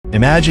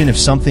Imagine if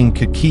something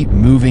could keep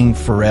moving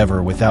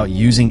forever without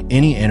using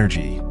any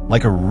energy,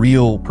 like a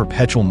real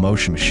perpetual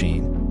motion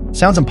machine.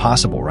 Sounds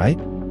impossible, right?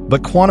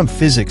 But quantum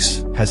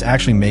physics has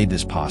actually made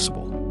this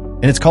possible.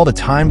 And it's called a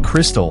time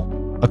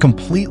crystal, a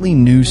completely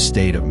new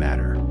state of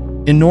matter.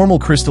 In normal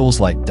crystals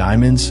like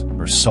diamonds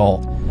or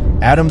salt,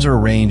 atoms are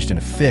arranged in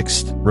a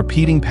fixed,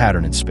 repeating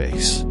pattern in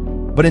space.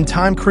 But in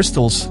time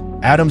crystals,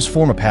 atoms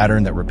form a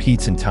pattern that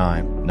repeats in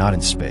time, not in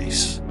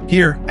space.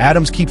 Here,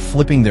 atoms keep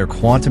flipping their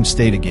quantum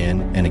state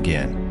again and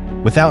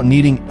again, without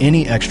needing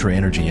any extra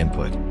energy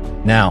input.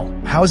 Now,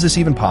 how is this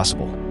even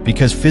possible?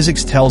 Because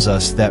physics tells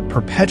us that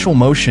perpetual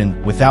motion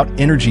without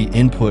energy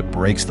input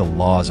breaks the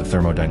laws of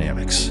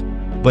thermodynamics.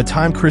 But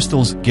time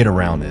crystals get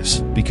around this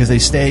because they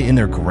stay in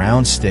their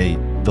ground state,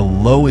 the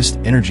lowest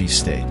energy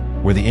state,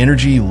 where the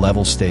energy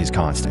level stays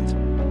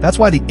constant. That's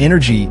why the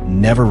energy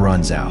never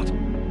runs out.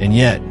 And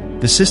yet,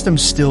 the system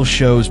still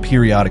shows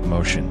periodic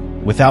motion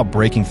without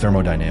breaking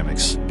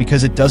thermodynamics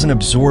because it doesn't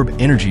absorb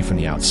energy from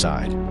the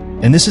outside.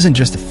 And this isn't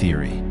just a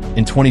theory.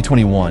 In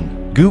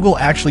 2021, Google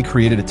actually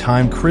created a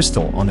time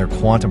crystal on their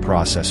quantum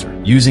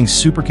processor using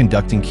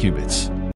superconducting qubits.